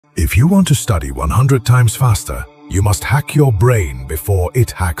If you want to study 100 times faster, you must hack your brain before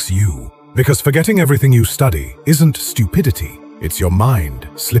it hacks you. Because forgetting everything you study isn't stupidity, it's your mind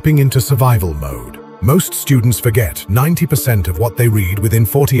slipping into survival mode. Most students forget 90% of what they read within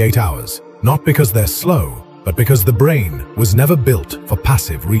 48 hours, not because they're slow, but because the brain was never built for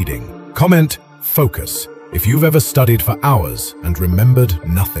passive reading. Comment focus if you've ever studied for hours and remembered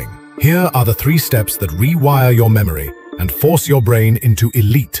nothing. Here are the 3 steps that rewire your memory and force your brain into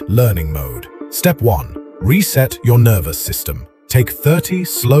elite learning mode. Step 1. Reset your nervous system. Take 30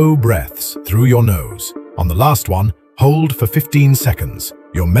 slow breaths through your nose. On the last one, hold for 15 seconds.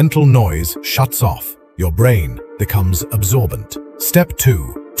 Your mental noise shuts off. Your brain becomes absorbent. Step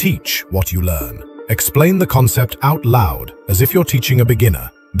 2. Teach what you learn. Explain the concept out loud as if you're teaching a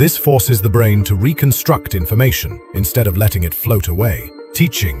beginner. This forces the brain to reconstruct information instead of letting it float away.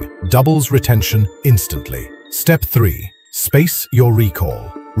 Teaching doubles retention instantly. Step 3. Space your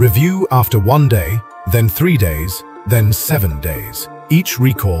recall. Review after 1 day, then 3 days, then 7 days. Each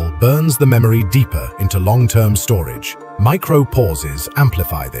recall burns the memory deeper into long-term storage. Micro pauses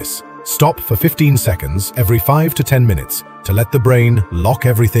amplify this. Stop for 15 seconds every 5 to 10 minutes to let the brain lock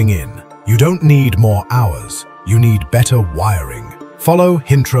everything in. You don't need more hours, you need better wiring. Follow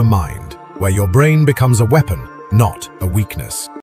Hintra Mind, where your brain becomes a weapon, not a weakness.